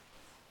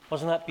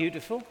Wasn't that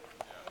beautiful?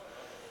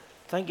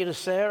 Thank you to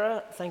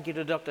Sarah. Thank you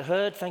to Dr.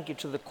 Hurd. Thank you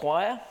to the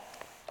choir.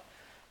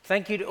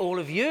 Thank you to all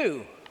of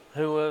you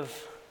who have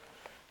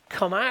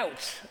come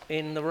out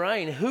in the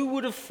rain. Who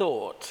would have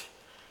thought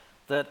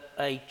that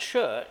a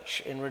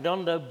church in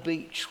Redondo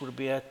Beach would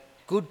be a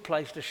good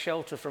place to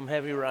shelter from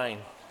heavy rain?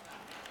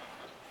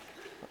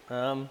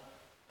 But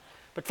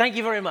thank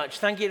you very much.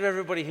 Thank you to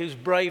everybody who's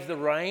braved the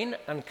rain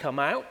and come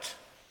out.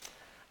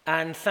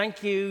 And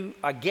thank you,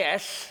 I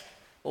guess,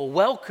 or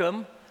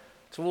welcome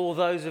to all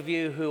those of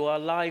you who are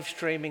live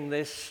streaming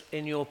this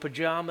in your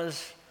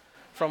pajamas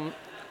from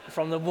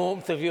the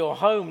warmth of your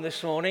home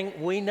this morning.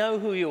 We know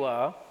who you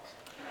are.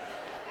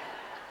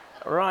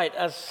 Right,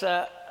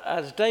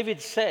 as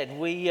David said,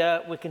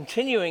 we're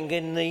continuing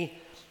in the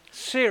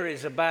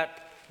series about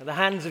the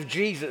hands of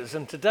Jesus,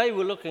 and today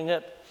we're looking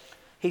at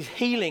his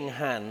healing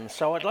hands.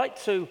 So I'd like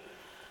to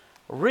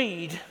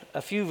read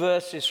a few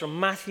verses from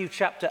Matthew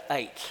chapter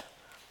 8.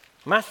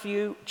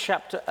 Matthew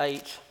chapter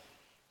 8,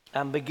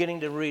 and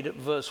beginning to read at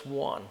verse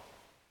 1.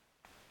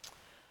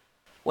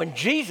 When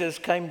Jesus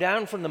came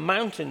down from the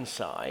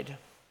mountainside,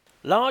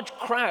 large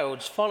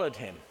crowds followed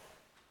him.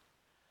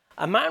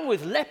 A man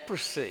with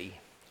leprosy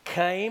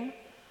came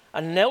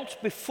and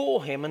knelt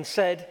before him and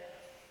said,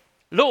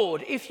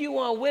 "Lord, if you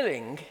are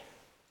willing,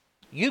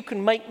 you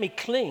can make me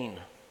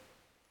clean."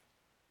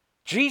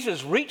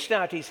 Jesus reached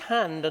out his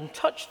hand and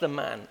touched the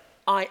man.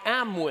 "I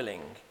am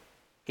willing,"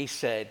 he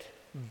said.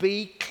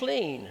 "Be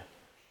clean."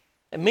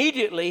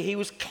 Immediately he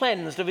was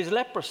cleansed of his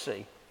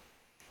leprosy.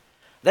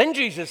 Then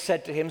Jesus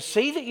said to him,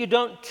 "See that you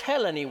don't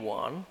tell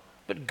anyone,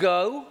 but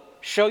go,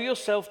 show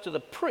yourself to the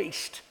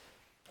priest,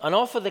 and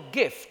offer the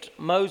gift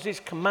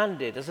Moses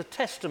commanded as a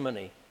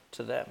testimony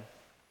to them."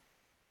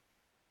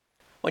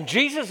 When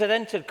Jesus had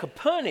entered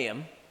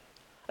Capernaum,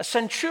 a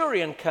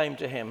centurion came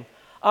to him,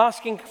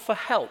 asking for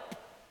help.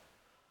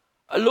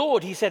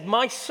 "Lord," he said,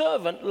 "my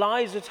servant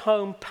lies at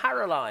home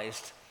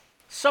paralyzed,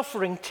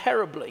 suffering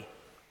terribly."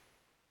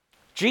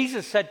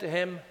 Jesus said to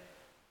him,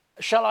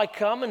 "Shall I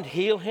come and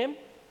heal him?"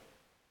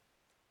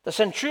 The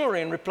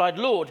centurion replied,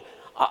 "Lord,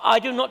 I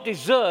do not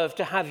deserve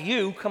to have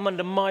you come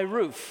under my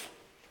roof,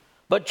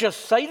 but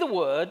just say the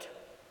word,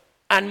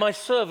 and my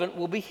servant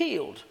will be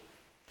healed.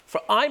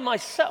 For I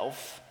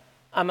myself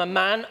am a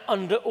man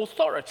under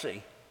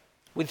authority,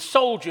 with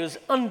soldiers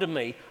under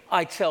me.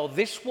 I tell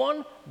this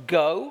one,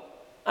 'Go,'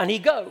 and he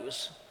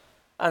goes,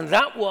 and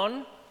that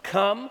one,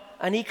 'Come,'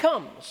 and he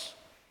comes.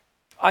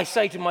 I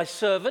say to my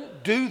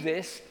servant, 'Do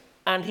this,'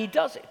 and he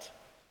does it."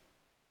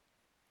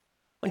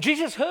 When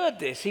Jesus heard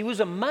this, he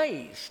was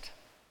amazed,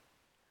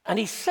 and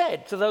he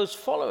said to those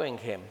following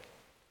him,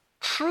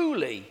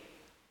 "Truly,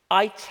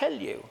 I tell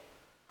you,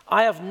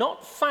 I have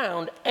not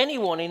found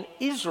anyone in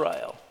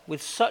Israel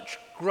with such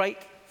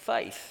great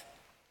faith.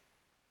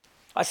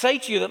 I say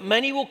to you that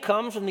many will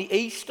come from the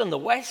east and the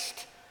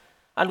west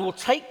and will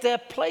take their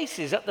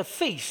places at the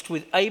feast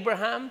with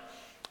Abraham,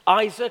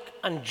 Isaac,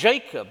 and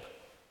Jacob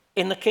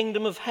in the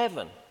kingdom of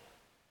heaven.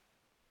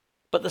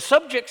 But the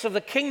subjects of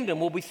the kingdom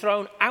will be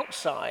thrown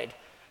outside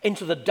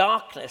into the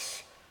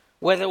darkness,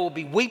 where there will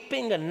be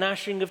weeping and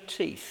gnashing of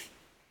teeth."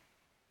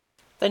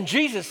 Then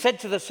Jesus said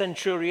to the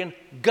centurion,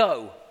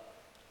 "Go,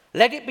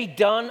 let it be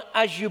done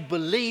as you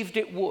believed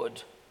it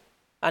would."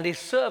 And his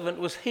servant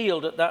was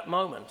healed at that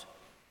moment.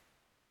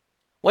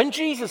 When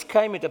Jesus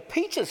came into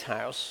Peter's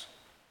house,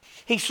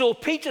 he saw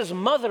Peter's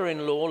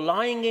mother-in-law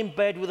lying in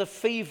bed with a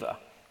fever.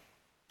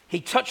 He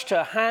touched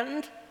her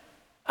hand,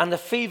 and the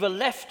fever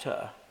left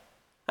her,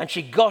 and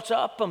she got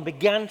up and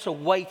began to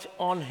wait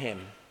on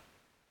him.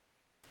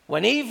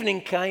 When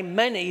evening came,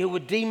 many who were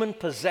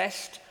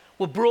demon-possessed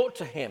were brought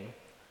to him,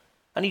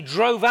 and he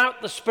drove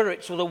out the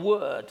spirits with a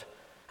word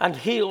and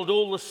healed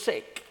all the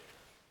sick.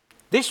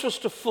 This was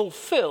to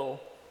fulfill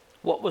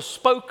what was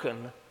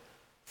spoken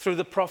through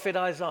the prophet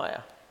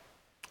Isaiah.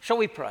 Shall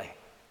we pray?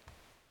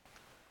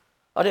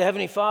 Our dear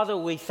Heavenly Father,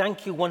 we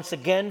thank you once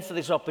again for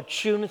this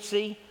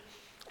opportunity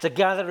to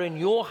gather in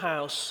your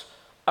house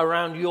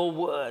around your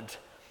word.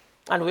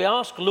 And we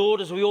ask,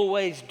 Lord, as we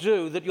always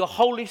do, that your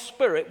Holy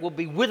Spirit will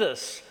be with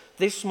us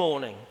this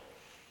morning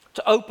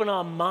to open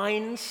our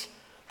minds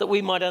that we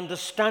might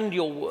understand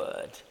your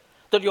word,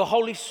 that your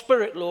Holy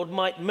Spirit, Lord,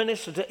 might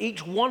minister to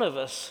each one of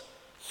us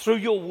through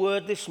your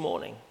word this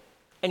morning.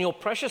 In your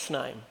precious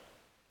name,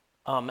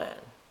 amen.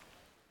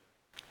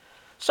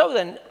 So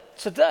then,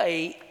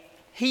 today,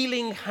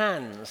 healing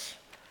hands.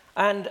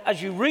 And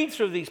as you read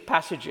through these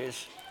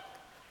passages,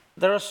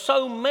 there are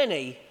so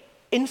many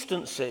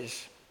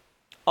instances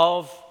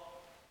of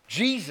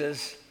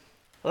Jesus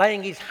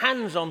laying his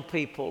hands on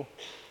people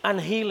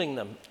and healing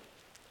them.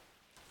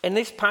 In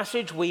this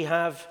passage, we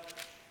have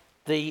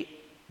the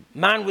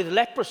man with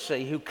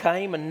leprosy who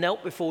came and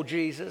knelt before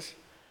Jesus.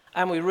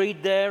 And we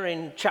read there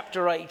in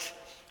chapter 8,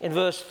 in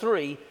verse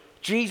 3,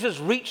 Jesus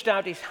reached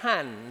out his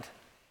hand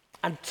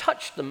and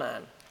touched the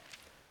man.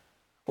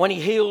 When he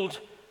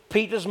healed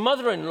Peter's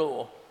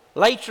mother-in-law,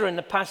 later in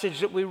the passage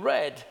that we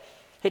read,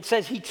 it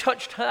says he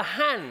touched her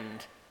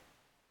hand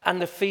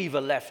and the fever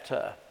left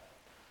her.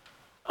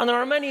 And there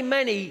are many,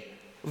 many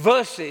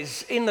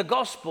verses in the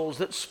Gospels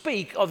that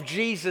speak of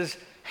Jesus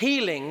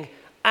healing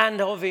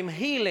and of him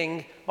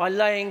healing by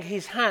laying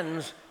his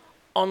hands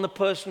on the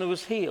person who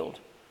was healed.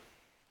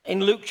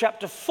 In Luke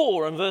chapter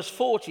 4 and verse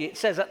 40, it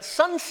says, "At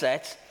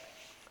sunset,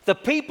 the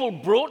people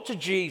brought to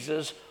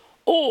Jesus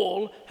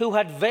all who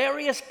had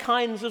various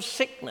kinds of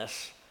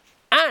sickness,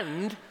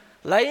 and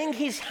laying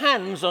his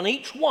hands on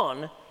each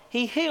one,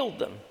 he healed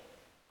them."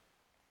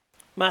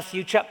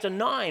 Matthew chapter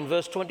 9,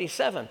 verse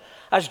 27,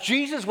 "As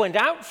Jesus went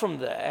out from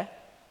there,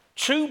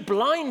 2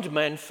 blind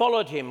men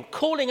followed him,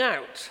 calling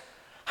out,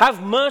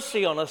 'Have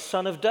mercy on us,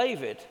 Son of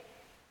David.'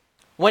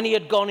 When he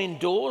had gone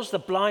indoors, the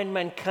blind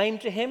men came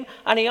to him,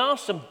 and he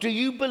asked them, 'Do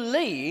you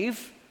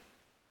believe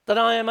that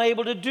I am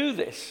able to do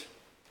this?'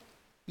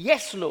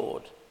 'Yes,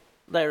 Lord,'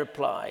 they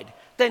replied.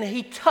 Then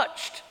he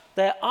touched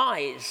their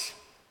eyes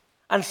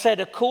and said,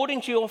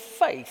 'According to your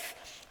faith,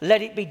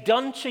 let it be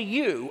done to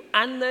you,'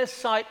 and their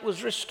sight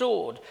was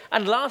restored."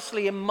 And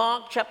lastly, in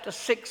Mark chapter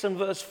 6 and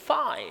verse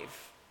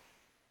 5,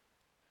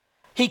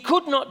 he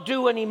could not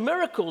do any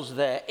miracles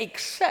there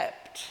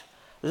except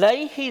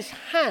lay his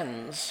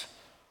hands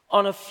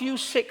on a few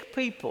sick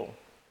people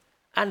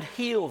and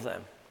heal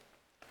them.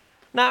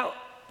 Now,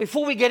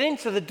 before we get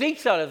into the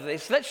detail of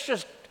this, let's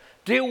just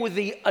deal with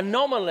the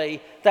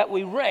anomaly that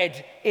we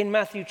read in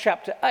Matthew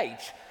chapter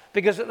 8.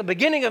 Because at the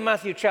beginning of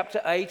Matthew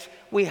chapter 8,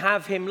 we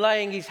have him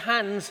laying his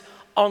hands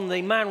on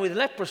the man with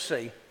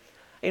leprosy.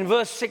 In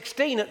verse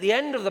 16, at the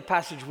end of the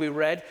passage we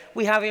read,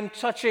 we have him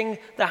touching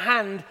the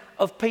hand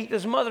of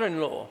Peter's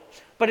mother-in-law.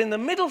 But in the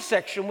middle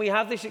section, we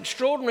have this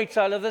extraordinary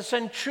tale of the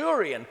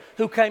centurion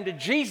who came to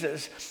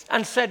Jesus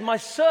and said, "My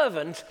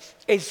servant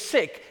is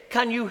sick.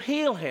 Can you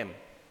heal him?"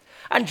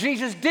 And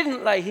Jesus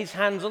didn't lay his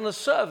hands on the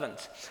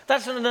servant.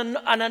 That's an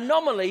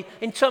anomaly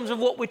in terms of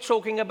what we're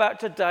talking about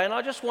today, and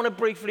I just want to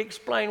briefly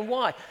explain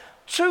why.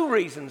 2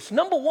 reasons.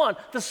 Number one,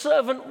 the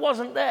servant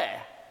wasn't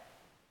there.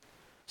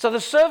 So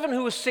the servant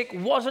who was sick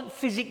wasn't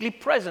physically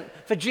present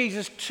for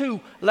Jesus to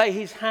lay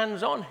his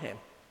hands on him.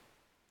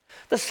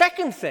 The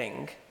second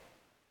thing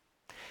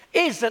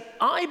is that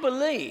I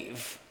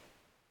believe,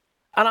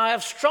 and I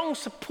have strong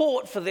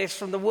support for this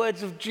from the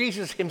words of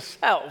Jesus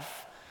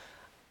himself,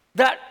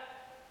 that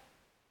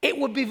it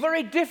would be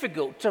very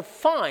difficult to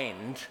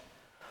find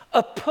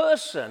a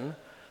person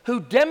who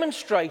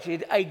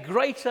demonstrated a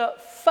greater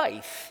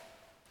faith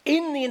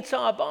in the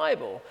entire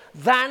Bible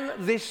than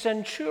this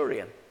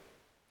centurion.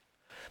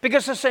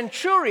 Because the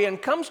centurion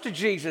comes to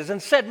Jesus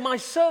and said, "My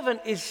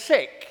servant is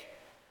sick."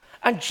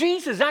 And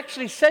Jesus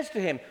actually says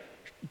to him,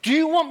 "Do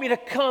you want me to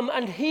come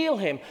and heal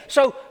him?"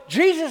 So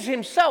Jesus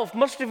himself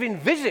must have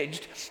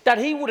envisaged that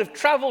he would have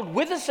traveled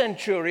with the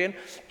centurion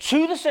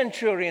to the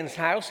centurion's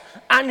house,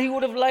 and he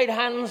would have laid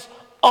hands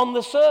on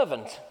the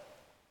servant.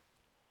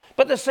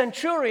 But the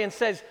centurion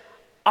says,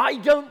 "I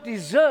don't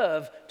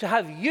deserve to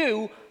have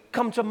you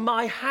come to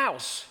my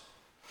house,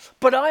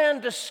 but I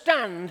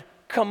understand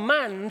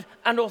command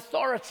and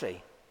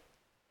authority.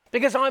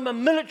 Because I'm a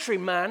military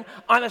man,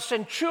 I'm a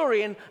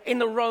centurion in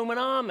the Roman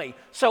army.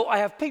 So I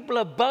have people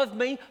above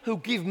me who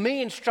give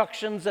me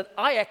instructions that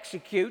I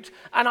execute,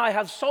 and I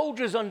have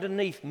soldiers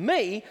underneath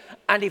me,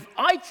 and if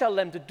I tell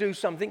them to do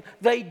something,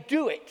 they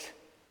do it."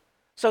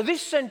 So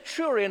this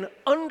centurion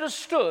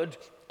understood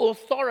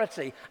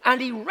authority,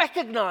 and he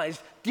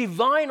recognized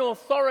divine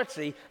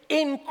authority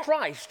in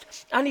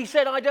Christ. And he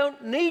said, "I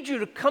don't need you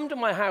to come to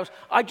my house.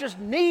 I just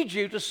need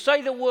you to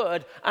say the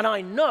word, and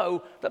I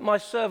know that my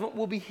servant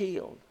will be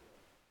healed."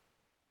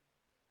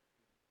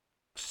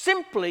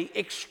 Simply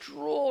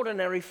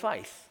extraordinary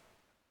faith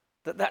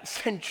that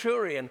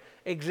centurion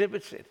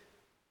exhibited.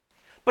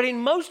 But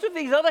in most of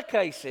these other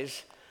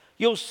cases,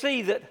 you'll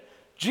see that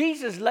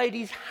Jesus laid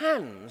his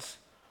hands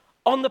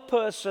on the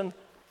person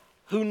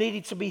who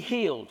needed to be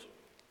healed.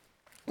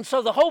 And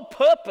so the whole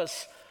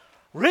purpose,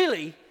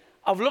 really,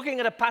 of looking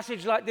at a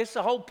passage like this,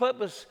 the whole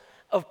purpose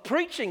of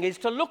preaching is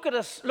to look at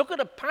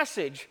a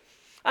passage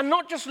and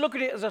not just look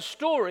at it as a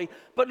story,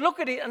 but look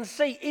at it and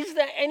see, is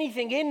there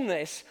anything in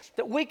this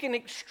that we can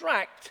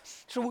extract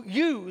to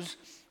use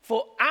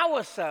for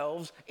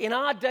ourselves in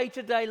our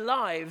day-to-day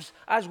lives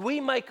as we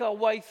make our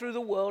way through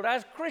the world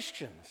as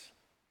Christians?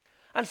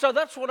 And so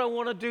that's what I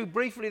want to do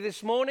briefly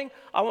this morning.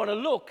 I want to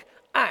look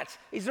at,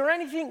 is there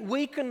anything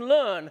we can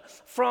learn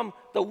from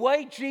the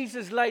way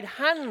Jesus laid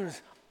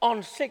hands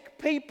on sick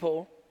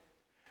people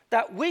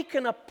that we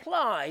can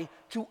apply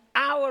to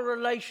our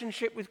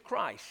relationship with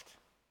Christ?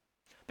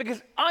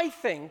 Because I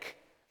think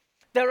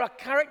there are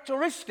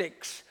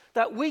characteristics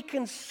that we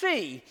can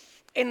see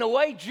in the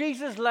way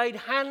Jesus laid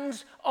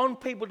hands on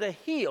people to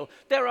heal.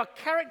 There are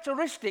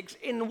characteristics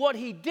in what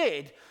he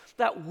did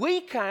that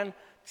we can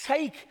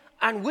take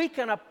and we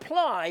can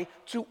apply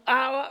to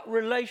our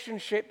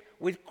relationship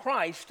with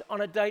Christ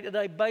on a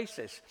day-to-day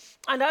basis.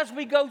 And as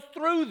we go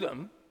through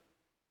them,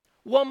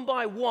 one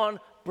by one,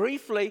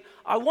 briefly,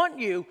 I want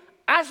you,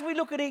 as we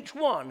look at each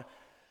one,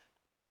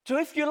 to,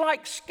 if you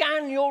like,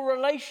 scan your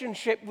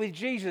relationship with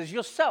Jesus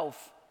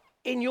yourself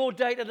in your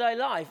day-to-day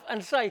life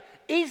and say,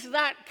 is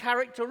that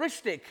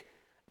characteristic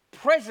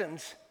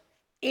present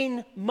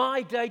in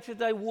my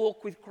day-to-day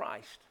walk with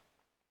Christ.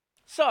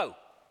 So,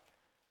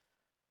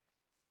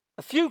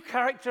 a few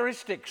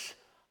characteristics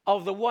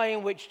of the way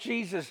in which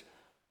Jesus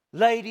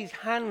laid his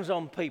hands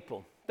on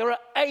people. There are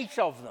 8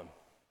 of them.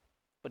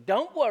 But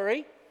don't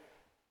worry,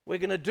 we're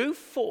going to do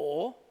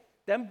 4,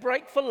 then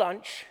break for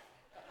lunch,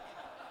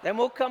 then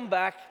we'll come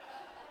back.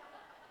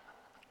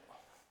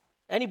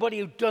 Anybody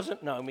who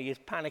doesn't know me is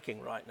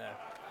panicking right now.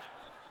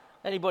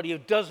 Anybody who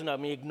does know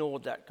me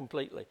ignored that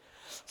completely.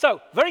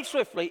 So, very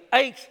swiftly,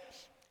 eight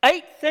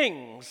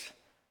things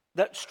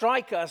that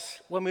strike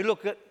us when we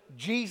look at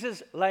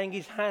Jesus laying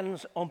his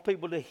hands on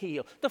people to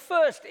heal. The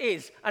first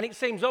is, and it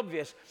seems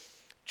obvious,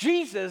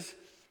 Jesus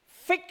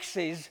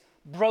fixes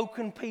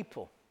broken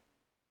people.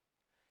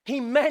 He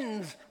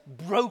mends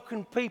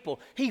broken people.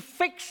 He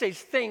fixes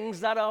things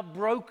that are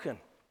broken.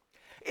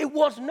 It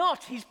was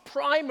not his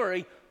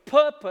primary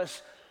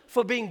purpose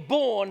for being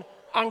born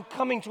and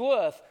coming to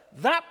earth.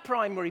 That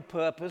primary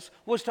purpose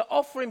was to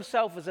offer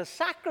himself as a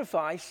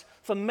sacrifice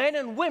for men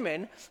and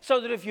women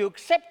so that if you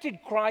accepted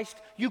Christ,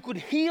 you could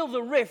heal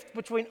the rift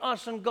between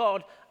us and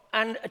God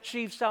and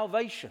achieve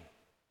salvation.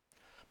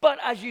 But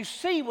as you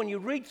see when you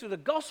read through the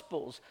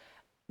Gospels,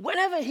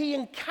 whenever he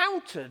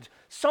encountered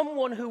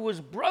someone who was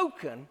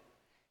broken,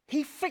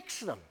 he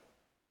fixed them.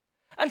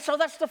 And so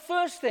that's the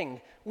first thing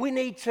we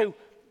need to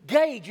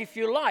gauge, if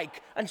you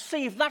like, and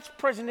see if that's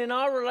present in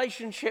our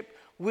relationship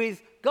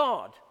with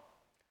God.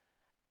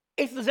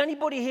 If there's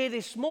anybody here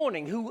this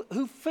morning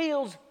who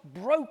feels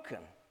broken,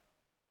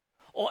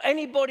 or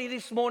anybody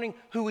this morning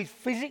who is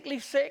physically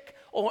sick,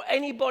 or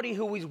anybody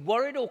who is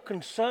worried or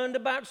concerned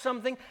about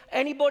something,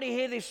 anybody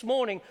here this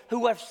morning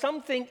who has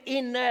something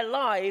in their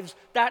lives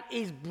that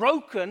is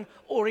broken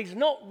or is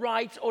not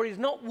right or is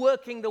not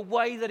working the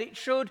way that it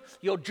should,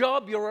 your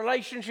job, your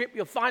relationship,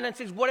 your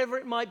finances, whatever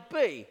it might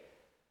be,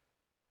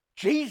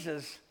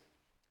 Jesus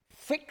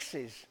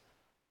fixes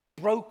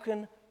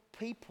broken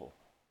people.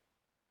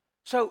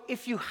 So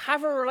if you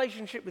have a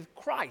relationship with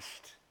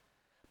Christ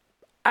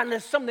and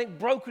there's something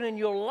broken in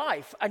your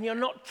life and you're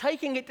not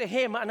taking it to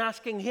him and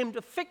asking him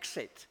to fix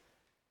it,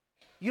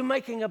 you're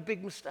making a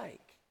big mistake.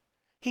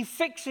 He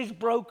fixes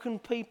broken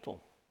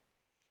people.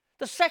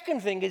 The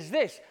second thing is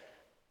this.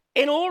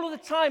 In all of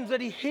the times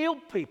that he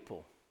healed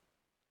people,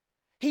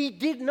 he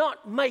did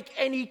not make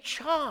any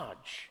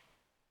charge.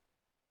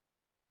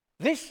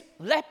 This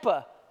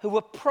leper who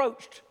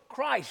approached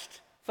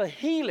Christ for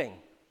healing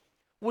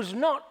was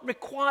not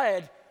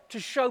required to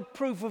show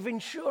proof of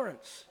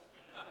insurance.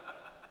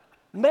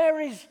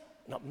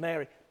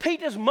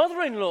 Peter's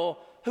mother-in-law,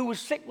 who was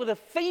sick with a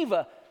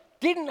fever,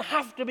 didn't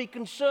have to be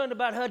concerned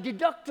about her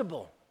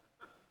deductible.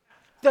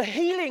 The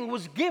healing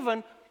was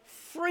given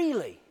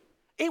freely.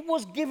 It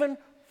was given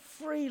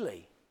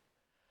freely.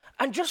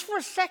 And just for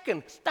a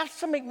second, that's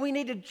something we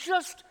need to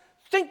just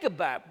think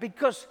about,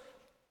 because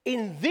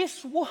in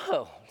this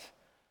world,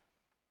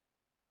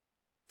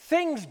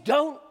 things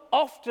don't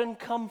often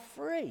come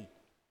free.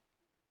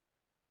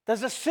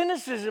 There's a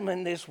cynicism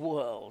in this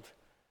world.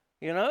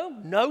 You know,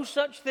 no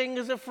such thing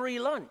as a free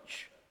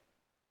lunch.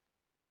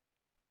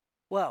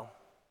 Well,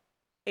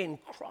 in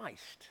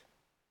Christ,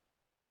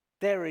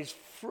 there is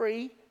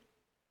free,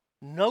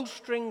 no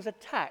strings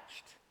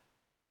attached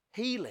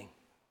healing.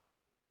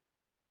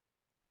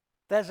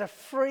 There's a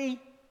free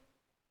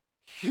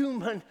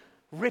human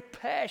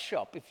repair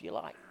shop, if you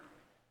like.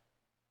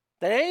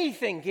 That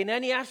anything in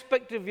any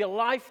aspect of your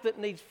life that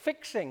needs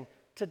fixing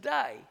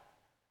today,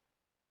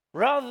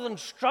 rather than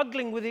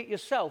struggling with it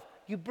yourself,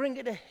 you bring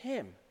it to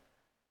him.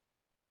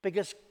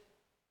 Because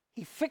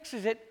he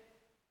fixes it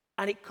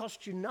and it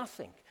costs you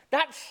nothing.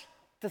 That's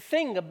the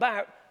thing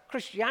about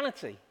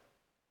Christianity.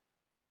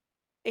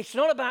 It's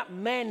not about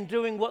men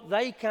doing what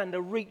they can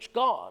to reach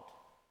God.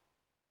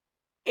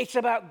 It's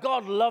about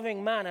God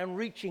loving man and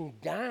reaching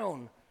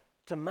down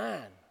to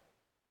man.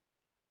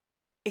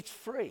 It's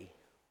free.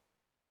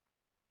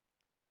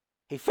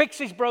 He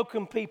fixes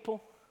broken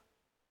people.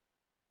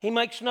 He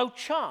makes no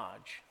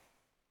charge.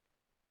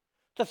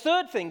 The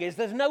third thing is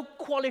there's no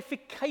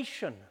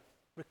qualification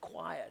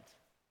required.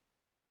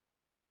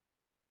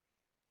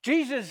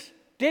 Jesus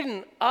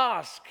didn't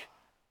ask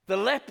the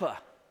leper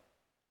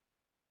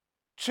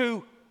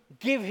to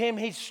give him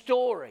his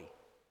story,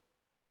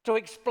 to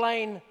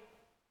explain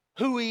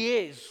who he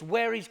is,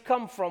 where he's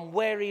come from,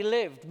 where he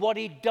lived, what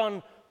he'd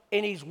done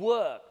in his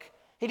work.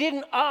 He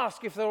didn't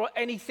ask if there were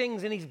any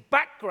things in his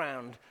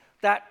background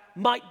that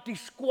might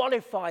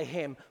disqualify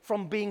him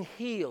from being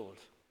healed.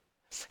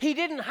 He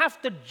didn't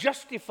have to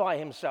justify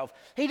himself.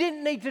 He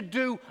didn't need to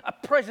do a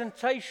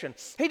presentation.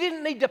 He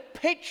didn't need to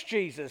pitch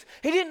Jesus.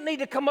 He didn't need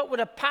to come up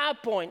with a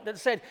PowerPoint that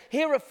said,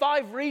 here are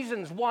 5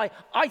 reasons why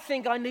I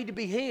think I need to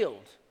be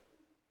healed.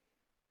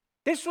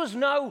 This was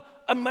no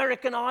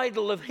American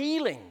Idol of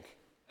healing.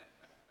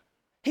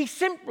 He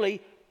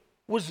simply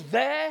was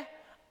there,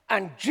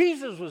 and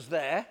Jesus was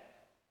there,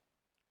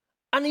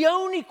 and the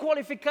only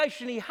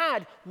qualification he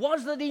had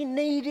was that he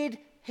needed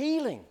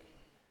healing.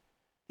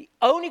 The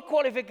only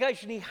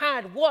qualification he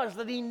had was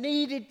that he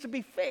needed to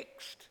be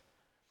fixed.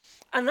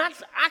 And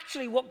that's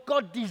actually what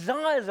God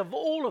desires of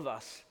all of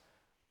us.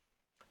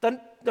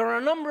 There are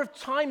a number of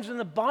times in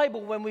the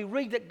Bible when we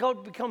read that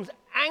God becomes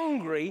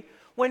angry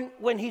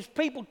when his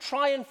people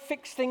try and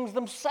fix things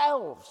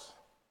themselves.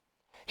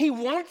 He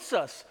wants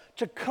us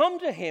to come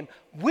to him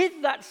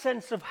with that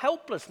sense of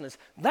helplessness.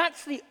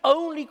 That's the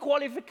only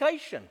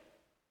qualification.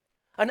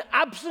 An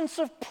absence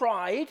of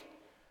pride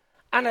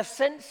and a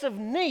sense of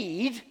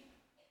need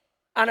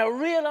and a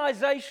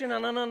realization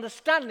and an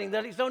understanding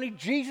that it's only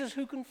Jesus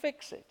who can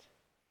fix it.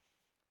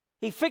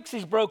 He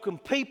fixes broken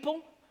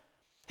people.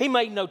 He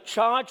made no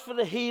charge for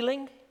the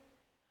healing.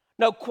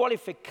 No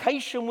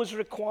qualification was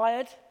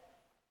required.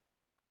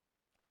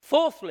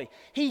 Fourthly,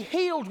 he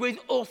healed with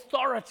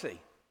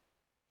authority.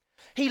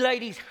 He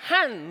laid his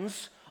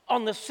hands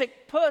on the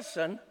sick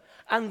person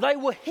and they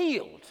were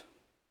healed.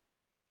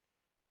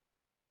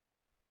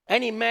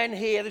 Any men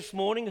here this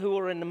morning who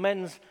are in the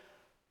men's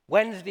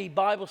Wednesday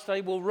Bible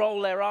study will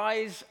roll their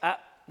eyes at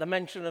the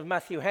mention of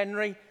Matthew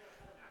Henry,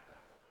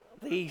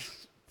 the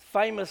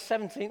famous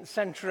 17th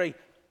century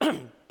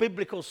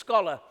biblical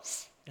scholar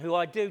who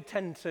I do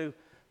tend to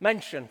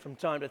mention from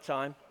time to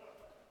time.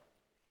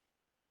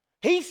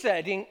 He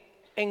said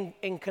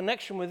in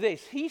connection with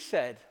this, he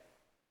said,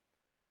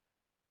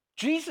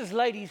 Jesus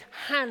laid his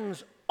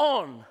hands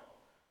on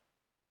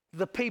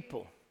the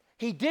people.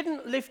 He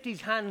didn't lift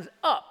his hands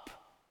up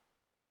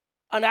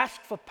and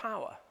ask for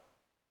power.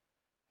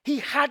 He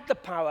had the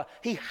power,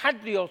 he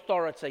had the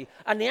authority,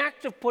 and the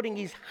act of putting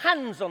his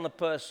hands on the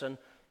person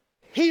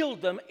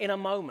healed them in a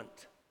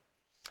moment.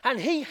 And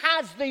he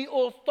has the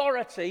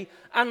authority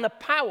and the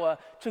power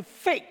to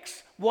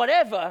fix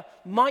whatever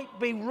might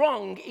be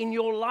wrong in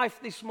your life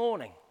this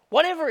morning.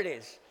 Whatever it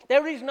is.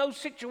 There is no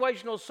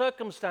situation or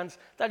circumstance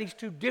that is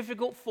too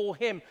difficult for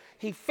him.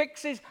 He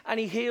fixes and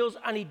he heals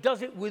and he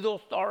does it with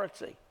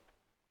authority.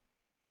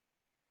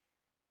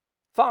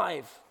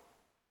 5.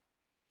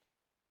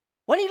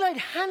 When he laid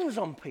hands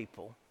on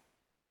people,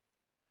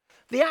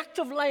 the act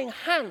of laying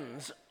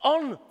hands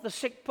on the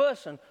sick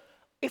person,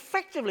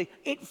 effectively,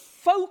 it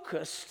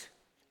focused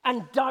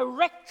and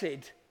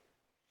directed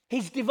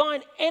his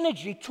divine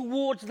energy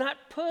towards that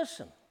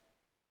person.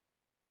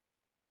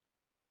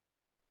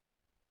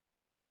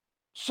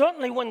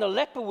 Certainly when the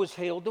leper was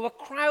healed, there were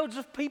crowds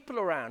of people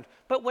around.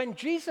 But when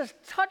Jesus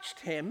touched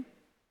him,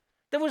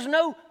 there was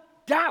no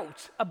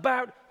doubt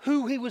about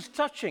who he was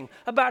touching,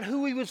 about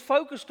who he was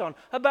focused on,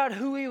 about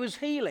who he was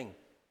healing.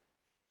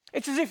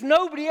 It's as if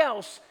nobody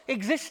else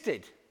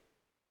existed.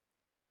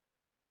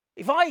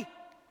 If I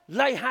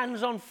lay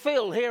hands on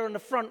Phil here in the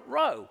front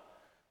row,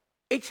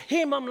 it's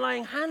him I'm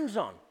laying hands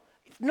on.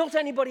 It's not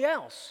anybody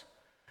else.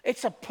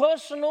 It's a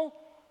personal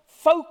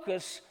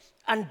focus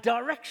and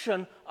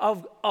direction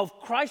of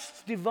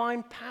Christ's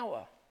divine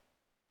power.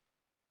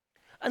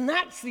 And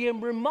that's the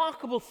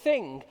remarkable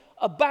thing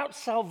about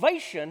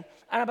salvation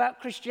and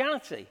about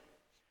Christianity.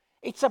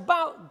 It's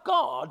about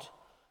God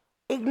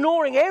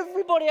ignoring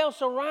everybody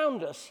else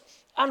around us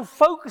and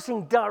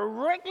focusing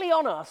directly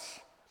on us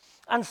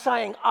and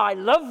saying, I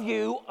love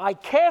you, I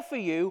care for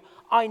you,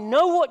 I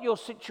know what your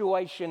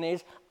situation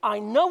is, I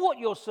know what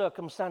your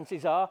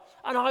circumstances are,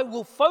 and I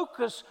will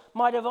focus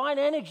my divine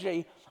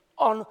energy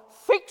on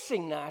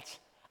fixing that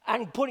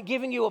and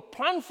giving you a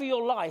plan for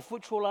your life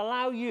which will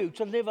allow you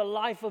to live a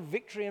life of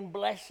victory and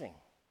blessing.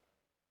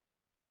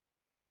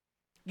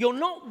 You're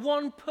not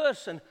one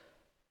person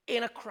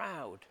in a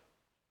crowd.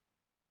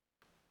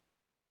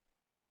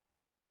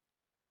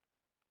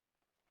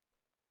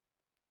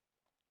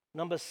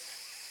 Number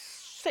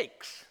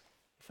 6,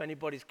 if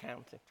anybody's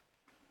counting.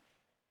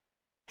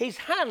 His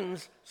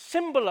hands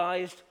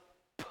symbolized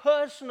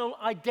personal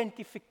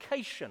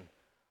identification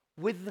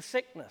with the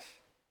sickness.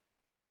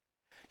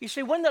 You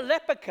see, when the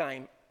leper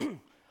came,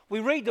 we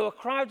read there were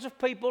crowds of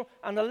people,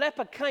 and the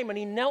leper came and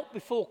he knelt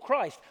before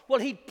Christ. Well,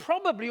 he'd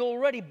probably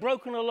already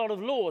broken a lot of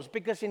laws,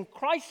 because in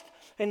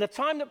the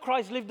time that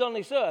Christ lived on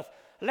this earth,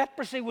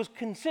 leprosy was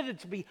considered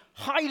to be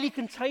highly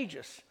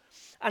contagious.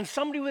 And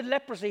somebody with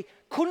leprosy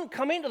couldn't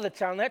come into the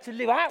town. They had to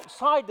live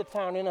outside the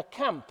town in a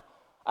camp,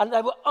 and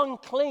they were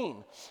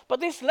unclean. But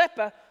this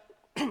leper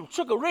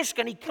took a risk,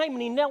 and he came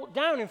and he knelt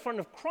down in front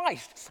of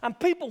Christ, and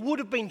people would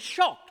have been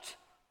shocked.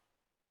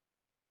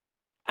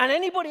 And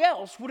anybody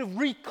else would have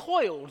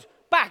recoiled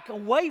back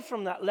away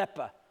from that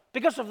leper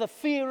because of the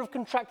fear of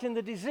contracting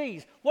the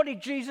disease. What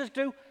did Jesus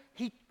do?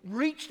 He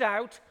reached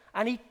out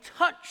and he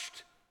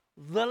touched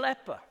the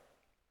leper.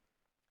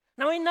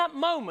 Now, in that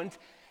moment,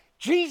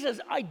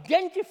 Jesus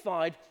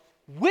identified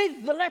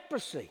with the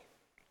leprosy.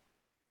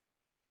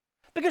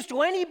 Because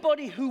to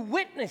anybody who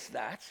witnessed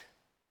that,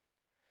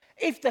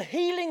 if the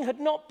healing had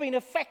not been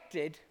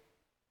effected,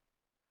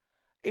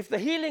 if the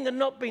healing had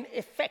not been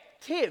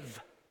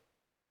effective,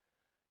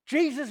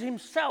 Jesus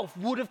himself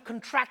would have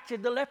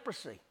contracted the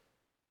leprosy.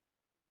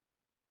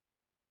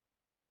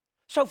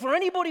 So for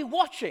anybody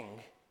watching,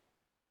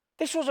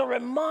 This was a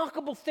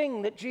remarkable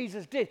thing that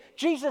Jesus did.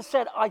 Jesus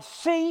said, I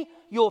see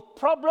your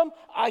problem.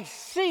 I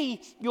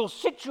see your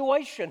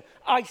situation.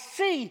 I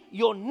see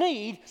your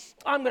need.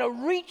 I'm going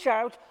to reach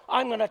out.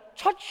 I'm going to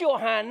touch your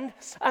hand.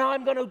 And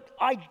I'm going to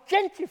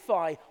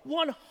identify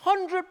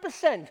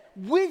 100%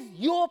 with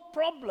your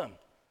problem.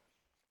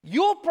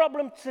 Your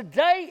problem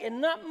today in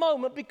that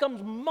moment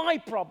becomes my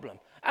problem.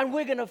 And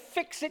we're going to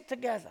fix it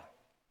together.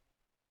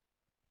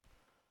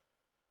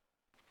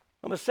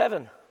 Number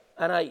 7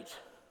 and 8.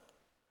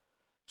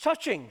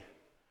 Touching,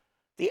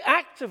 the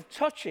act of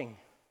touching,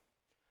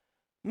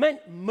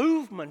 meant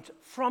movement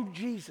from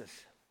Jesus.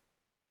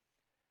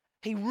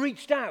 He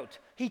reached out.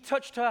 He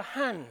touched her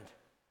hand.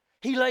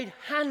 He laid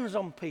hands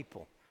on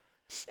people.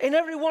 In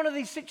every one of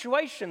these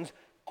situations,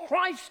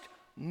 Christ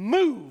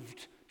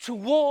moved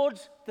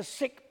towards the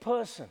sick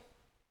person.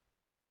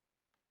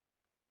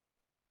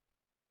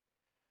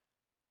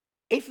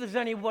 If there's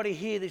anybody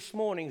here this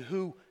morning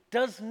who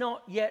does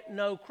not yet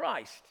know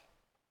Christ,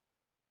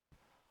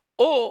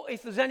 or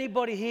if there's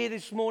anybody here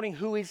this morning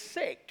who is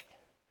sick,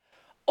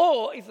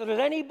 or if there's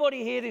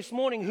anybody here this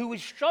morning who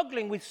is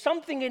struggling with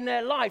something in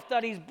their life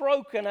that is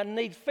broken and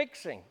needs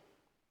fixing,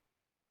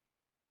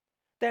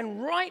 then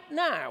right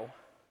now,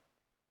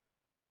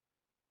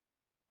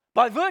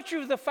 by virtue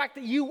of the fact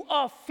that you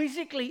are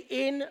physically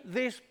in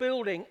this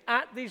building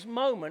at this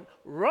moment,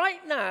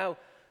 right now,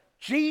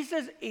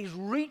 Jesus is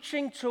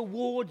reaching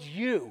towards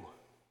you.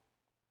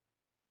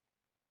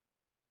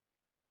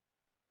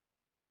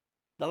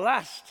 The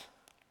last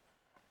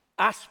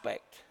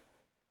aspect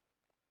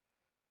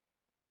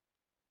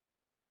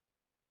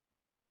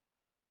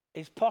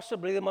is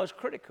possibly the most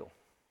critical.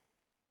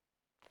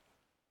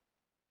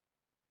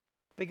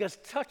 Because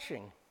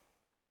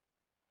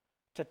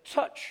to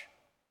touch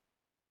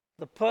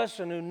the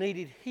person who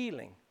needed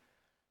healing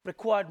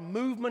required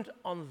movement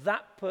on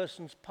that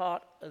person's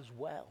part as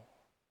well.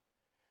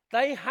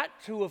 They had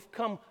to have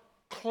come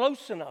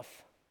close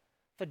enough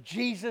for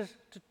Jesus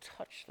to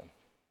touch them.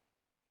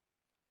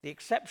 The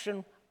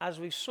exception, as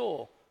we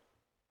saw,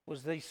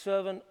 was the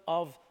servant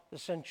of the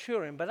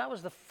centurion. But that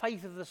was the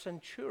faith of the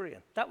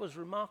centurion. That was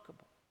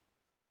remarkable.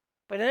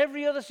 But in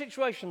every other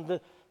situation,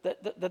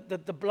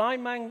 the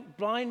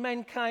blind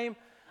men came,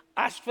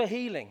 asked for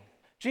healing.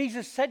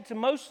 Jesus said to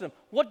most of them,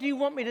 what do you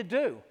want me to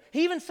do?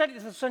 He even said it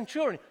to the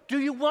centurion, do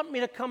you want me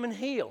to come and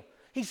heal?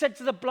 He said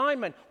to the blind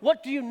men,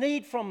 what do you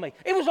need from me?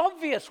 It was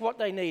obvious what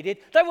they needed.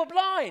 They were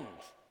blind.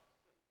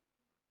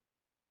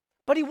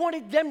 But he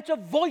wanted them to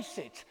voice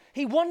it.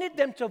 He wanted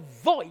them to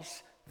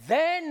voice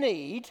their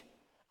need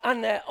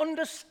and their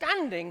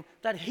understanding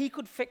that he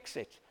could fix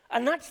it.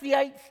 And that's the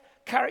 8th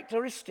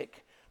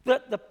characteristic,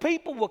 that the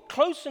people were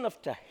close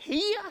enough to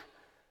hear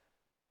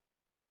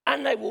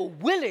and they were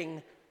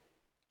willing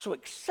to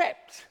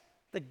accept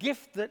the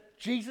gift that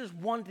Jesus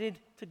wanted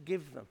to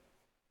give them.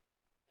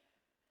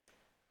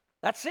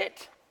 That's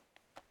it.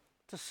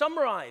 To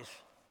summarize,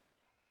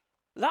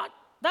 that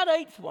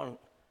 8th one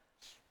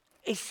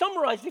is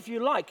summarized, if you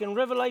like, in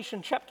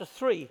Revelation chapter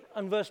 3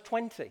 and verse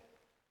 20.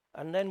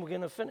 And then we're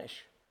going to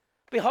finish.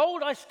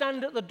 Behold, I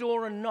stand at the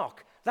door and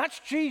knock. That's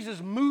Jesus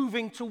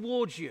moving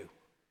towards you.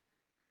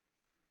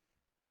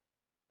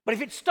 But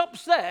if it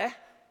stops there,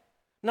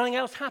 nothing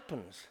else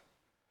happens.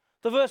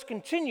 The verse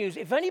continues,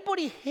 if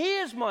anybody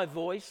hears my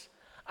voice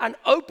and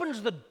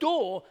opens the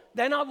door,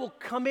 then I will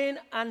come in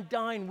and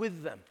dine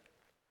with them.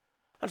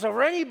 And so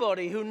for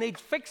anybody who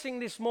needs fixing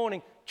this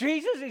morning,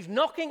 Jesus is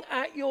knocking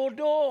at your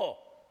door.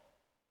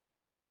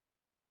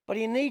 But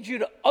he needs you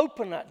to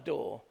open that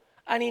door,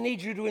 and he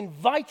needs you to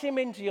invite him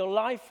into your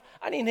life,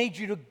 and he needs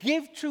you to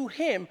give to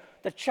him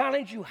the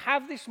challenge you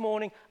have this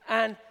morning,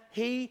 and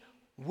he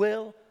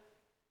will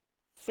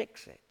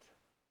fix it.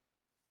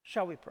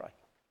 Shall we pray?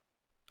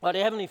 Our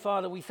dear Heavenly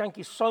Father, we thank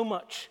you so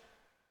much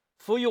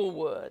for your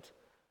word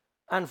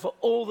and for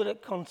all that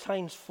it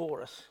contains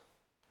for us.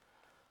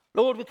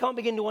 Lord, we can't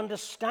begin to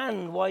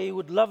understand why you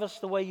would love us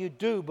the way you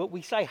do, but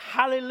we say,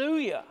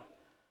 hallelujah,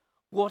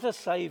 what a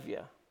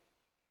Savior.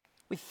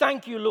 We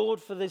thank you, Lord,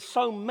 for there's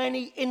so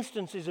many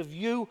instances of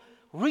you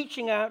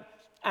reaching out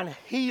and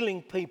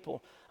healing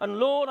people. And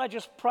Lord, I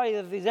just pray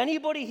that if there's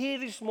anybody here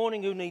this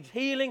morning who needs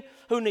healing,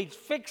 who needs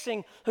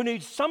fixing, who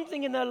needs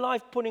something in their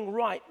life putting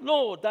right,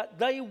 Lord, that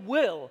they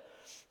will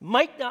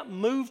make that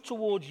move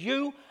towards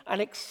you and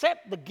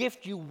accept the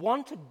gift you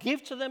want to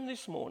give to them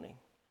this morning.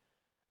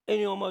 In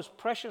your most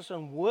precious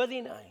and worthy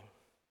name,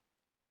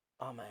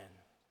 amen.